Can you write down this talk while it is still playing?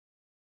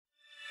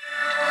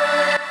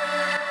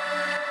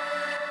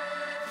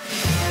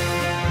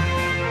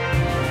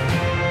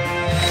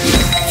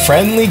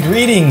Friendly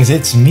greetings,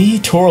 it's me,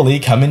 Torley,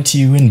 coming to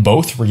you in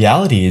both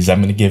realities. I'm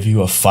going to give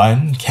you a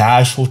fun,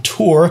 casual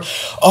tour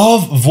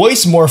of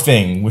voice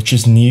morphing, which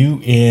is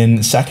new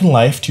in Second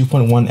Life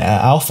 2.1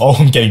 Alpha. Oh,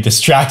 I'm getting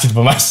distracted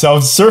by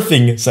myself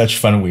surfing such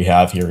fun we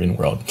have here in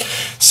World.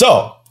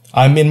 So,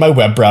 I'm in my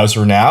web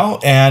browser now,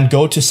 and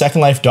go to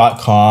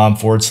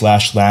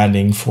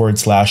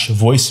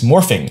secondlife.com/landing/voice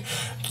morphing.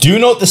 Do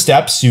note the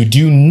steps. You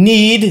do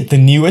need the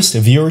newest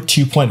Viewer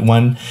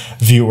 2.1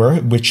 viewer,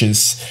 which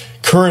is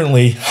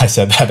currently, I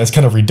said that, that's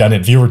kind of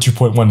redundant, Viewer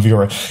 2.1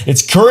 viewer.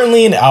 It's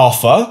currently in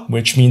alpha,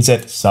 which means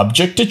that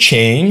subject to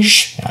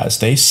change, as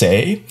they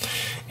say.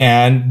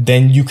 And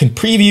then you can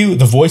preview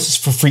the voices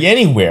for free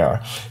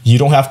anywhere. You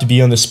don't have to be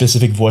on the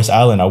specific voice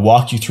island. I'll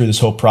walk you through this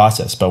whole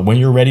process, but when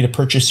you're ready to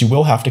purchase, you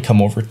will have to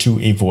come over to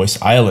a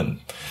voice island.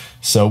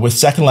 So with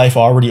Second Life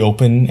already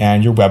open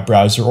and your web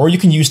browser, or you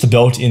can use the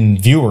built-in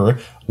viewer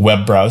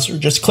web browser,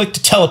 just click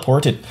to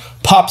teleport. It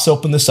pops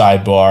open the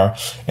sidebar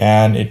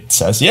and it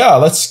says, yeah,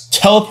 let's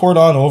teleport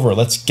on over.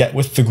 Let's get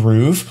with the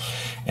groove.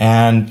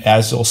 And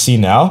as you'll see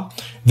now,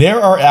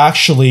 there are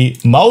actually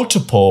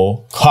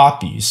multiple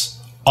copies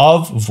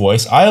of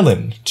Voice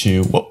Island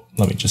to, whoop,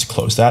 let me just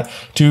close that,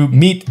 to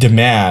meet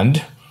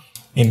demand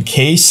in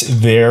case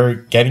they're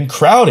getting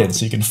crowded,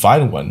 so you can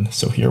find one.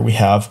 So here we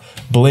have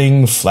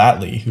Bling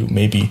Flatley, who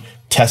may be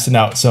testing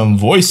out some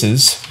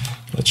voices.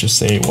 Let's just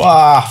say,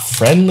 wow,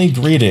 friendly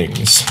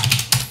greetings.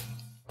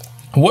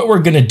 What we're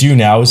gonna do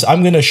now is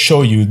I'm gonna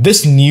show you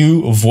this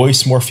new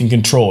voice morphing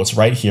control. It's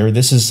right here.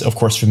 This is, of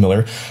course,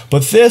 familiar,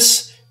 but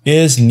this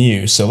is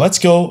new. So let's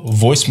go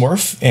voice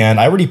morph. And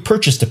I already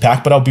purchased a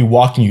pack, but I'll be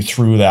walking you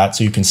through that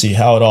so you can see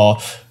how it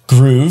all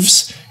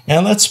grooves.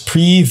 And let's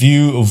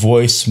preview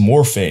voice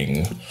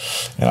morphing.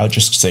 And I'll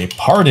just say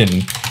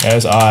pardon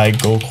as I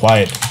go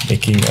quiet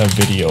making a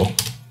video.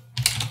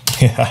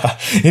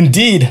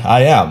 Indeed,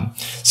 I am.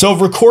 So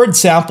record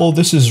sample,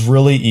 this is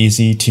really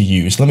easy to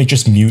use. Let me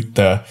just mute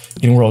the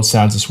in-world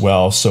sounds as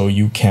well so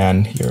you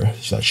can, here,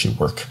 that should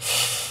work.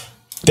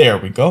 There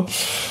we go.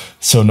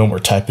 So no more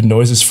typing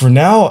noises for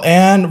now,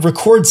 and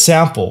record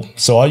sample.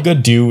 So all you gotta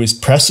do is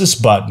press this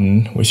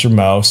button with your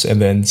mouse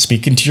and then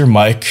speak into your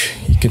mic.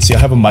 You can see I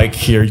have a mic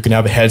here. You can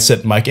have a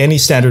headset mic, any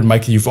standard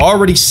mic that you've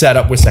already set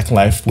up with Second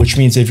Life, which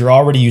means if you're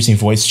already using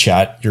voice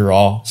chat, you're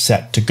all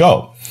set to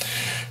go.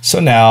 So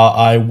now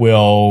I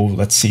will,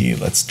 let's see,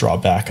 let's draw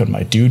back on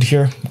my dude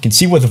here. You can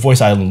see what the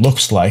voice island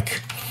looks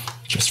like.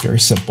 Just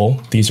very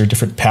simple. These are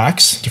different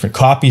packs, different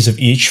copies of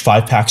each,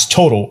 5 packs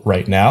total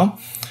right now.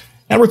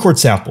 And record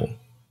sample.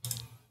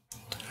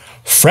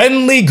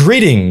 Friendly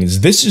greetings,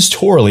 this is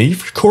Torley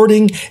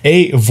recording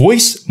a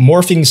voice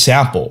morphing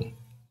sample.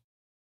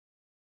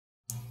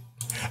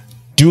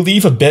 Do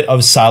leave a bit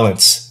of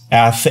silence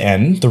at the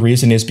end. The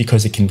reason is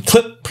because it can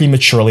clip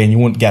prematurely and you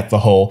won't get the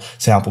whole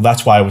sample.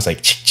 That's why I was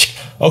like,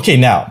 okay,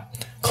 now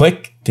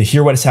click to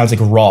hear what it sounds like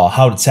raw,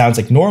 how it sounds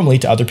like normally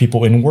to other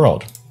people in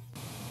world.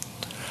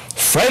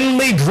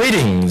 Friendly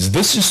greetings,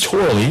 this is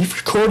Torley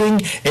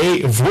recording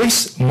a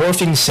voice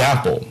morphing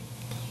sample.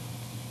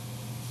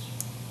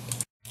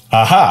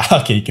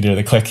 Aha, okay, you can hear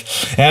the click.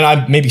 And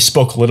I maybe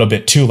spoke a little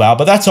bit too loud,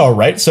 but that's all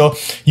right. So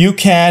you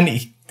can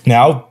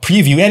now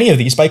preview any of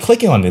these by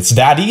clicking on it. It's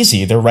that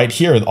easy. They're right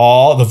here,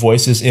 all the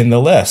voices in the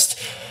list.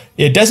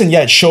 It doesn't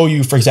yet show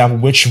you, for example,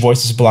 which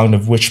voices belong to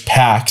which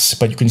packs,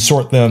 but you can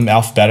sort them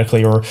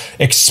alphabetically or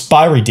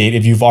expiry date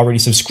if you've already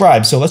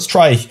subscribed. So let's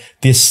try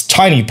this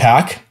tiny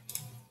pack.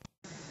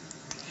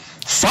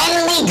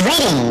 Friendly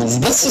greetings,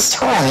 this is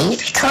Torley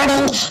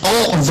recording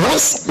a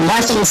voice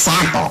morphing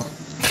sample.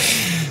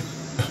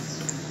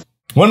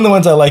 One of the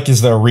ones I like is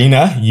the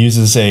arena,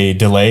 uses a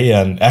delay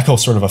and echo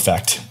sort of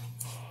effect.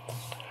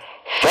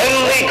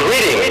 Friendly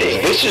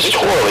greetings, this is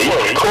Torley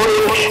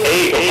recording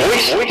a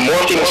voice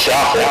morphing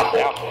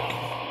sample.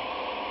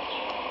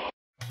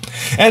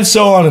 And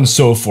so on and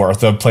so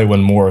forth. I'll play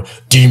one more.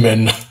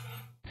 Demon.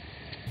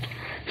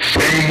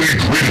 Friendly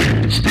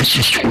greetings, this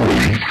is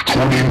Torley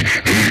recording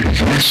a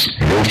voice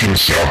morphing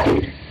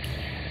sample.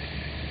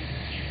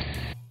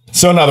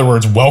 So in other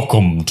words,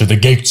 welcome to the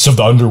gates of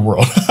the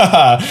underworld.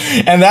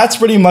 And that's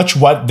pretty much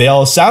what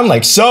they'll sound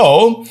like.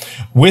 So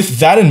with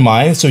that in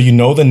mind, so you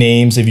know the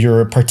names, if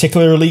you're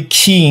particularly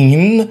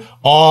keen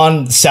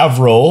on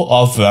several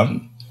of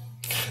them,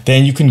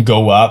 then you can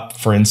go up,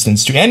 for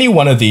instance, to any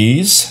one of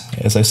these.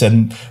 As I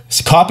said,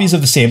 copies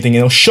of the same thing, and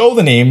it'll show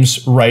the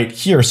names right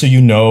here so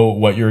you know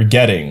what you're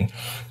getting.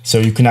 So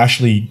you can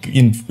actually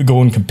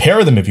go and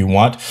compare them if you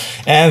want.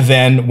 And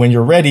then when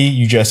you're ready,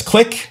 you just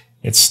click.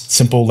 It's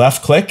simple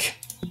left click,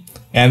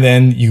 and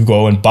then you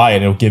go and buy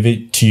it. It'll give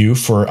it to you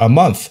for a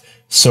month.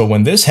 So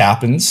when this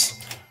happens,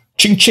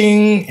 ching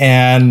ching,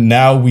 and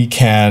now we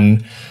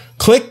can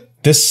click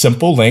this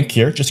simple link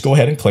here. Just go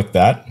ahead and click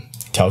that.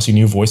 It tells you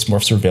new voice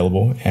morphs are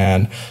available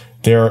and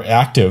they're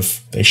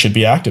active. They should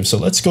be active. So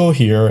let's go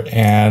here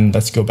and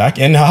let's go back,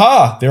 and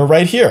haha, they're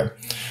right here.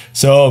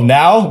 So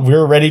now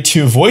we're ready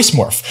to voice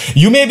morph.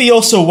 You may be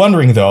also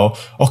wondering though,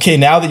 okay,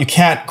 now that you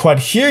can't quite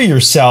hear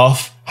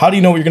yourself, how do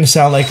you know what you're going to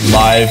sound like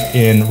live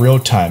in real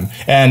time?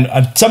 And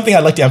something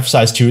I'd like to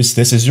emphasize too is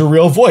this is your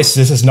real voice.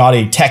 This is not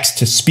a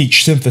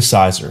text-to-speech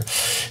synthesizer.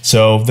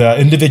 So the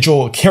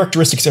individual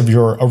characteristics of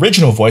your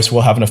original voice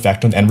will have an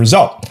effect on the end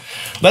result.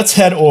 Let's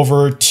head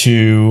over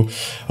to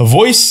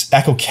Voice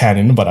Echo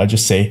Canyon, but I'll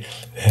just say,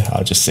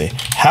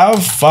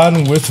 have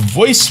fun with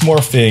voice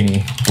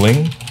morphing.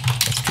 Bling.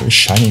 That's a very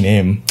shiny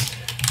name.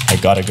 I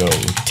gotta go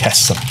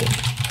test something.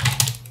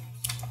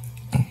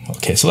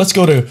 Okay, so let's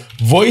go to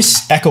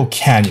Voice Echo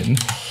Canyon.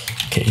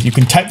 Okay, you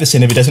can type this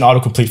in. If it doesn't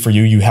autocomplete for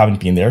you, you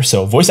haven't been there.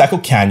 So Voice Echo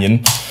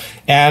Canyon.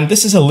 And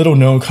this is a little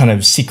known kind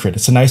of secret.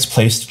 It's a nice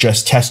place to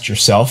just test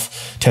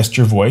yourself, test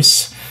your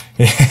voice.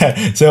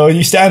 So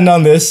you stand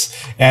on this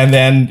and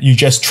then you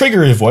just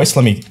trigger your voice.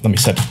 Let me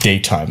set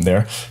daytime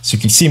there so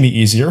you can see me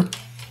easier.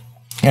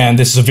 And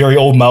this is a very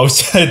old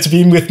mouse. It's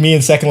been with me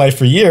in Second Life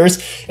for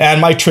years. And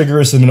my trigger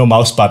is the middle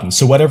mouse button.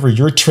 So whatever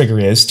your trigger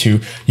is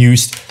to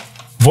use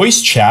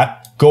voice chat,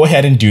 go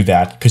ahead and do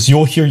that because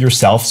you'll hear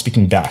yourself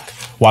speaking back.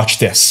 Watch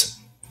this.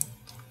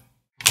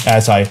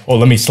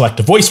 Let me select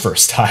the voice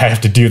first. I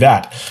have to do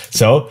that.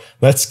 So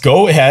let's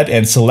go ahead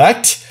and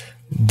select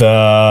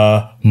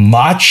the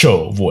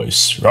macho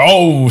voice.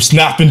 Oh,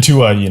 snap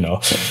into a,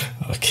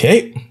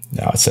 Okay,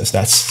 now it says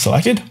that's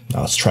selected.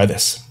 Now let's try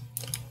this.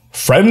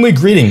 Friendly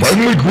greetings.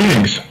 Friendly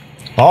greetings.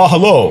 Oh,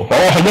 hello.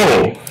 Oh,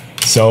 hello.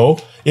 So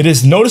it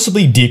is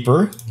noticeably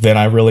deeper than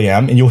I really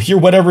am, and you'll hear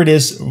whatever it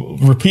is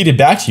repeated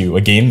back to you.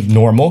 Again,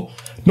 normal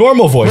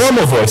voice.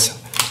 Normal voice.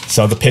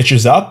 So the pitch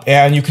is up,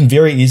 and you can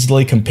very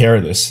easily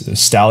compare this.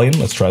 Stallion,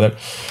 let's try that.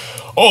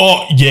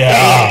 Oh,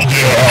 yeah.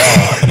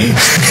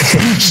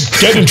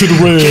 Get into the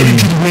ring.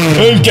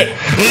 And get.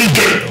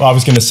 Well, I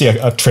was going to say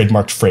a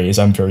trademarked phrase.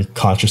 I'm very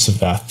conscious of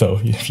that, though,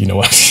 if you know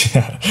what.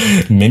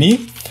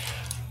 Mini?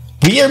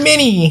 We are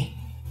mini.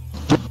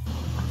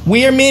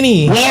 We are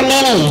mini. We are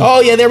mini.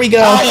 Oh, yeah, there we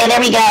go. Oh, yeah, there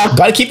we go.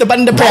 Gotta keep the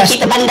button depressed.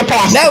 Keep the button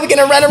depressed. Now we're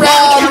gonna run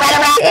around.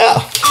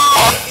 Yeah.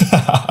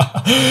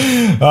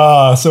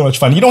 So much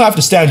fun. You don't have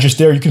to stand just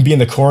there. You can be in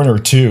the corner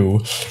too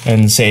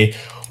and say,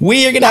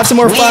 we are gonna have some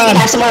more fun.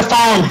 Have some more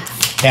fun.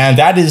 And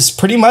that is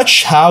pretty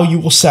much how you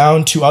will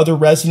sound to other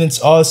residents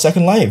of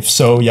Second Life.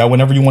 So yeah,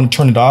 whenever you want to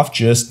turn it off,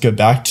 just go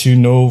back to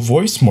no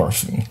voice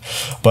morphing.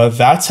 But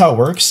that's how it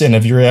works. And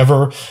if you're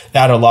ever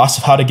at a loss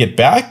of how to get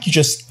back, you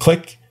just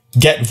click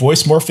Get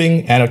Voice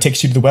Morphing and it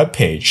takes you to the web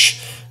page.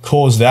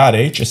 Cool as that,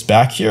 eh? Just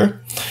back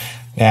here.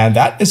 And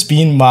that has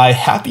been my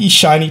happy,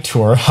 shiny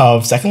tour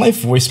of Second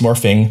Life voice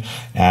morphing,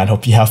 and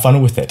hope you have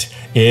fun with it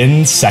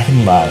in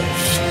Second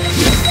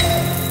Life.